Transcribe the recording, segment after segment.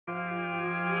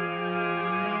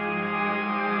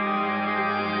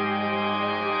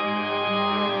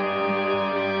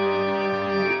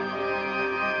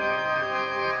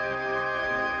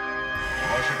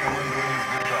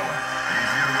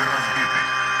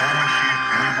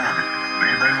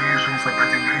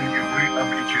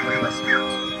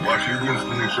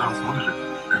единственный шанс выжить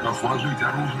 – это сложить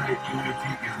оружие и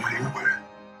уйти из Мариуполя.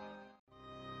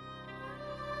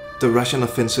 The Russian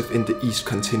offensive in the east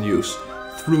continues.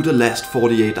 Through the last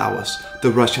 48 hours,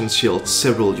 the Russians shelled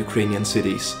several Ukrainian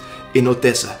cities. In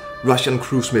Odessa, Russian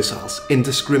cruise missiles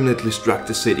indiscriminately struck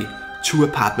the city. 2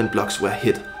 apartment blocks were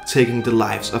hit, taking the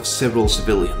lives of several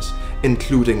civilians,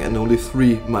 including an only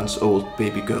 3-month-old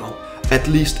baby girl. At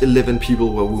least 11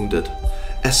 people were wounded.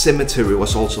 A cemetery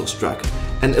was also struck.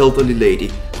 An elderly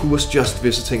lady, who was just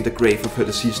visiting the grave of her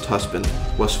deceased husband,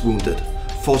 was wounded.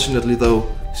 Fortunately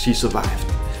though, she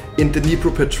survived. In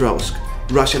Dnipropetrovsk,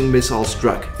 Russian missiles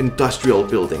struck industrial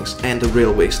buildings and a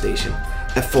railway station.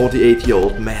 A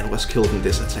 48-year-old man was killed in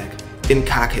this attack. In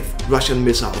Kharkiv, Russian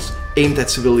missiles aimed at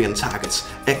civilian targets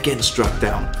again struck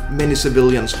down. Many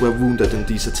civilians were wounded in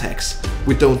these attacks.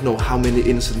 We don't know how many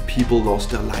innocent people lost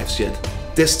their lives yet.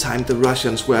 This time the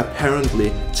Russians were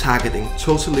apparently targeting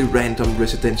totally random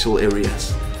residential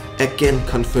areas. Again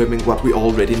confirming what we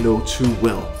already know too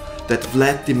well, that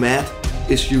Vladimir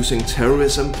is using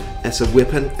terrorism as a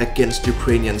weapon against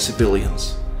Ukrainian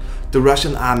civilians. The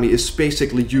Russian army is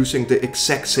basically using the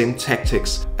exact same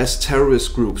tactics as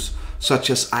terrorist groups such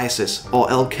as ISIS or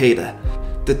Al-Qaeda.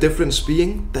 The difference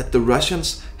being that the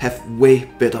Russians have way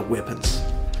better weapons.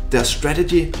 Their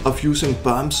strategy of using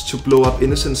bombs to blow up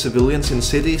innocent civilians in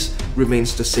cities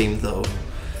remains the same though.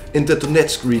 In the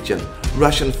Donetsk region,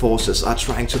 Russian forces are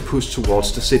trying to push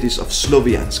towards the cities of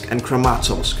Sloviansk and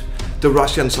Kramatorsk. The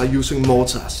Russians are using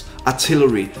mortars,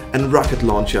 artillery and rocket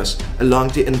launchers along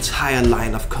the entire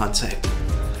line of contact.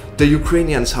 The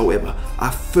Ukrainians, however,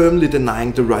 are firmly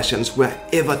denying the Russians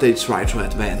wherever they try to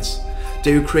advance.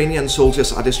 The Ukrainian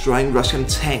soldiers are destroying Russian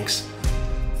tanks,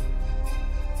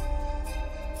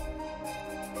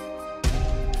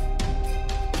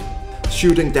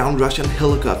 shooting down Russian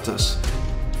helicopters,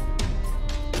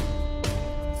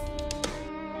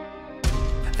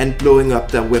 and blowing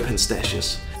up their weapon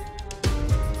stashes.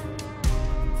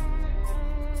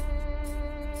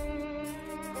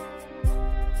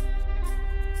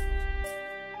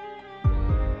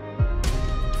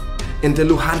 In the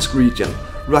Luhansk region,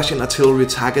 Russian artillery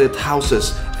targeted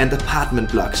houses and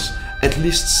apartment blocks. At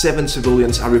least 7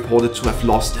 civilians are reported to have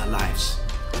lost their lives.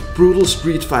 Brutal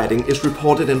street fighting is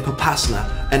reported in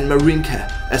Popasna and Marinka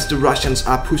as the Russians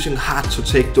are pushing hard to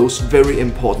take those very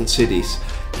important cities.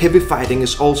 Heavy fighting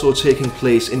is also taking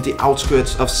place in the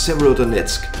outskirts of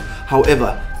Severodonetsk.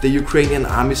 However, the Ukrainian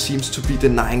army seems to be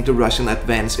denying the Russian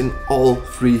advance in all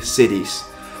 3 cities.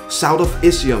 South of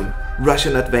Izium,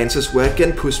 Russian advances were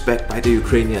again pushed back by the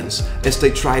Ukrainians as they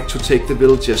tried to take the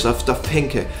villages of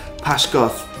Dovhenke,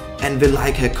 Pashkov and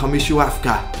Velika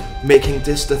Komishuavka, making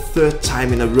this the 3rd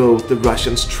time in a row the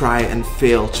Russians try and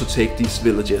fail to take these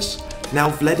villages. Now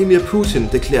Vladimir Putin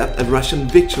declared a Russian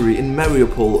victory in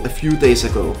Mariupol a few days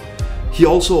ago. He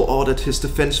also ordered his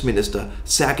defense minister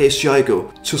Sergei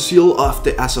Shoigu to seal off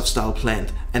the Azovstal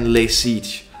plant and lay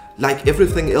siege. Like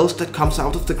everything else that comes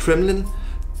out of the Kremlin,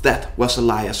 that was a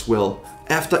lie as well.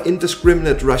 After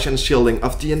indiscriminate Russian shelling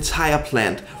of the entire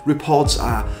plant, reports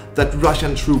are that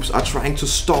Russian troops are trying to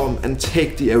storm and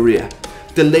take the area.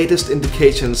 The latest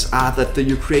indications are that the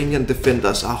Ukrainian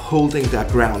defenders are holding their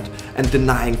ground and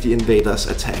denying the invaders'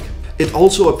 attack. It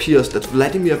also appears that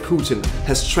Vladimir Putin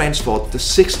has transferred the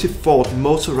 64th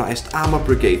Motorized Armor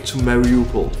Brigade to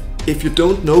Mariupol. If you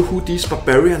don't know who these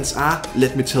barbarians are,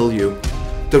 let me tell you.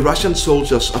 The Russian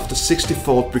soldiers of the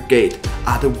 64th Brigade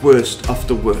are the worst of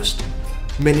the worst.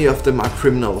 Many of them are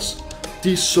criminals.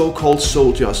 These so-called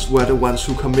soldiers were the ones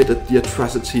who committed the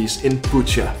atrocities in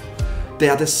Bucha. They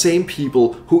are the same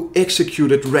people who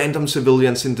executed random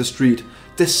civilians in the street,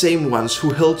 the same ones who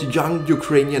held young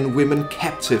Ukrainian women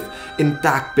captive in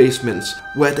dark basements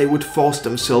where they would force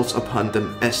themselves upon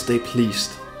them as they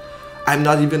pleased. I'm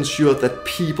not even sure that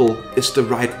people is the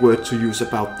right word to use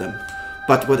about them.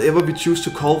 But whatever we choose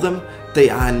to call them, they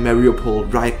are in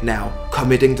Mariupol right now,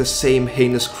 committing the same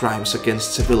heinous crimes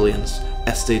against civilians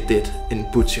as they did in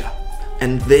Bucha.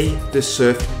 And they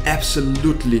deserve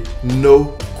absolutely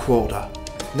no quarter.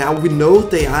 Now we know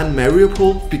they are in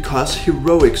Mariupol because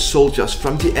heroic soldiers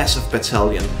from the Azov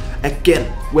battalion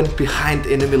again went behind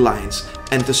enemy lines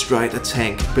and destroyed a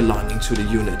tank belonging to the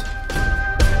unit.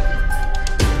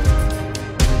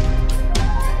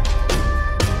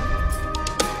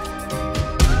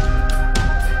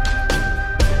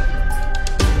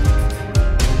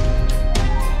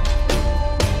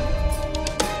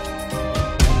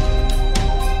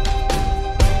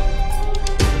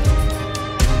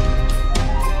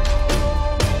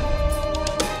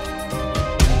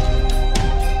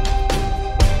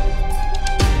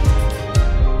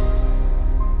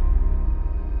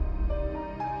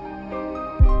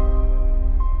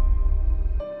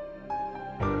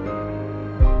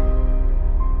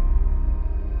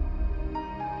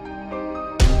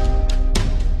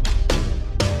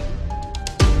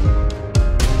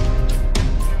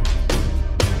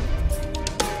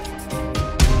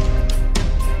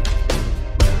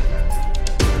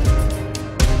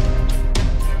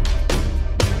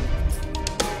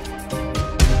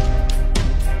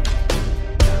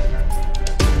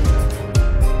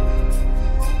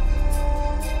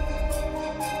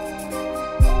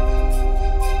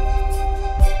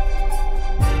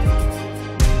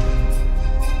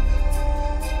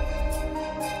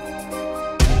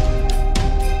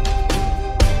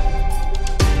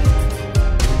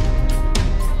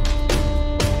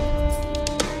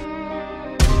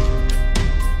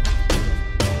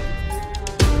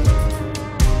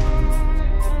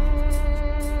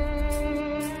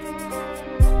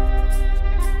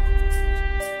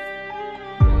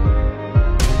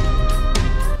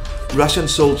 Russian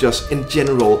soldiers in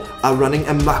general are running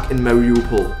amok in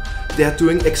Mariupol. They are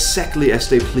doing exactly as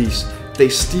they please. They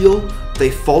steal, they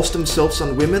force themselves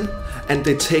on women, and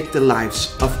they take the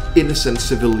lives of innocent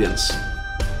civilians.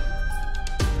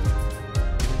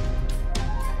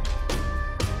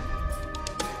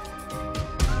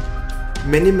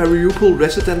 Many Mariupol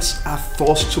residents are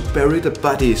forced to bury the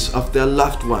bodies of their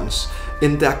loved ones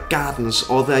in their gardens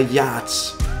or their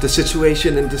yards. The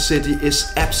situation in the city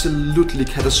is absolutely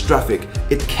catastrophic.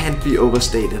 It can't be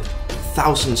overstated.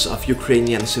 Thousands of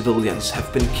Ukrainian civilians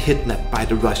have been kidnapped by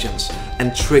the Russians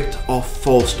and tricked or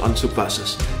forced onto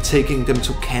buses, taking them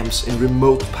to camps in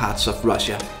remote parts of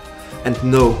Russia. And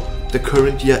no, the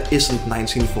current year isn't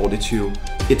 1942,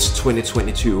 it's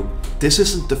 2022. This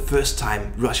isn't the first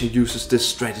time Russia uses this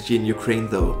strategy in Ukraine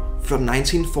though. From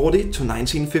 1940 to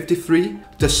 1953,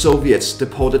 the Soviets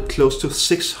deported close to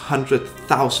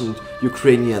 600,000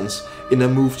 Ukrainians in a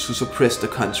move to suppress the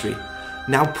country.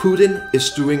 Now Putin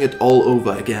is doing it all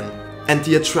over again. And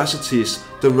the atrocities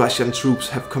the Russian troops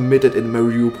have committed in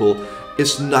Mariupol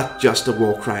is not just a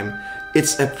war crime,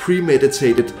 it's a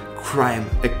premeditated crime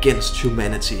against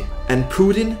humanity. And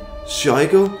Putin,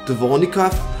 Shoigu,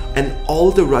 Dvornikov, and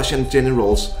all the Russian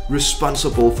generals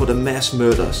responsible for the mass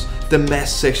murders, the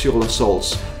mass sexual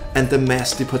assaults, and the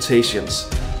mass deportations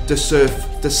deserve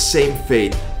the same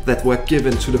fate that were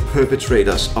given to the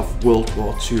perpetrators of World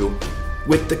War II.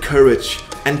 With the courage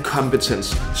and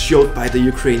competence showed by the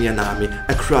Ukrainian army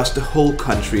across the whole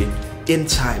country, in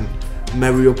time,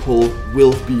 Mariupol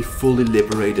will be fully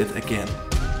liberated again.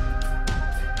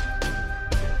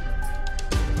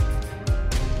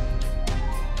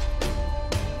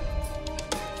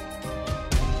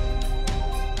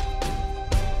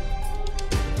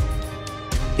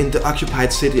 In the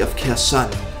occupied city of Kherson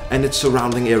and its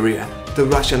surrounding area, the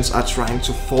Russians are trying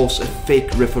to force a fake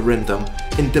referendum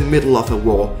in the middle of a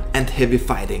war and heavy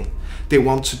fighting. They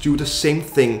want to do the same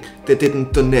thing they did in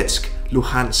Donetsk,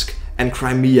 Luhansk and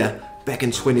Crimea back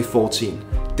in 2014.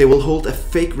 They will hold a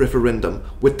fake referendum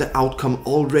with the outcome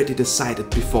already decided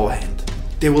beforehand.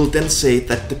 They will then say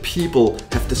that the people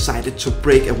have decided to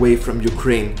break away from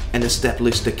Ukraine and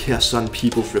establish the Kherson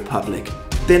People's Republic.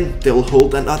 Then they will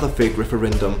hold another fake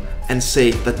referendum and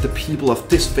say that the people of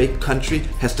this fake country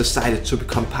has decided to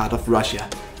become part of Russia.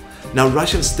 Now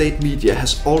Russian state media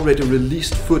has already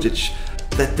released footage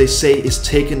that they say is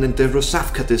taken in the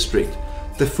Rosavka district.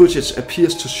 The footage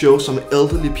appears to show some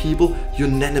elderly people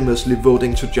unanimously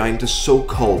voting to join the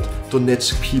so-called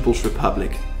Donetsk People's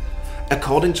Republic.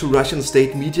 According to Russian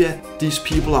state media, these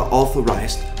people are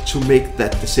authorized to make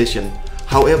that decision.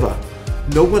 However,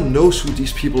 no one knows who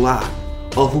these people are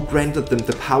or who granted them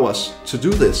the powers to do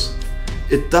this.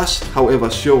 It does, however,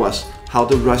 show us how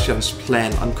the Russians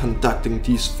plan on conducting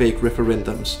these fake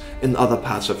referendums in other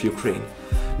parts of Ukraine.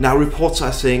 Now reports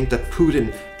are saying that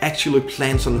Putin actually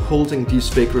plans on holding these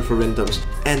fake referendums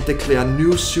and declare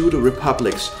new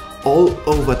pseudo-republics all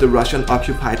over the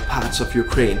Russian-occupied parts of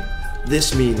Ukraine.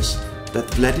 This means that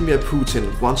Vladimir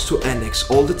Putin wants to annex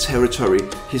all the territory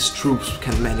his troops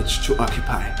can manage to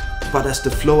occupy. But as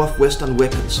the flow of Western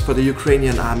weapons for the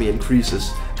Ukrainian army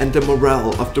increases and the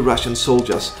morale of the Russian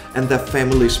soldiers and their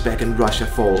families back in Russia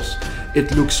falls,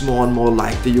 it looks more and more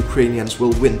like the Ukrainians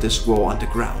will win this war on the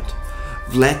ground.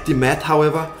 Vlad the Mad,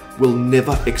 however, will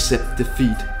never accept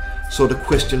defeat. So the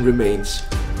question remains,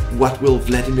 what will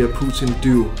Vladimir Putin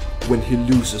do when he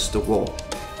loses the war?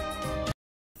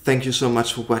 Thank you so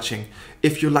much for watching.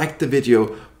 If you liked the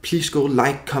video, please go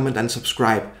like, comment and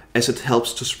subscribe, as it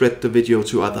helps to spread the video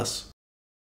to others.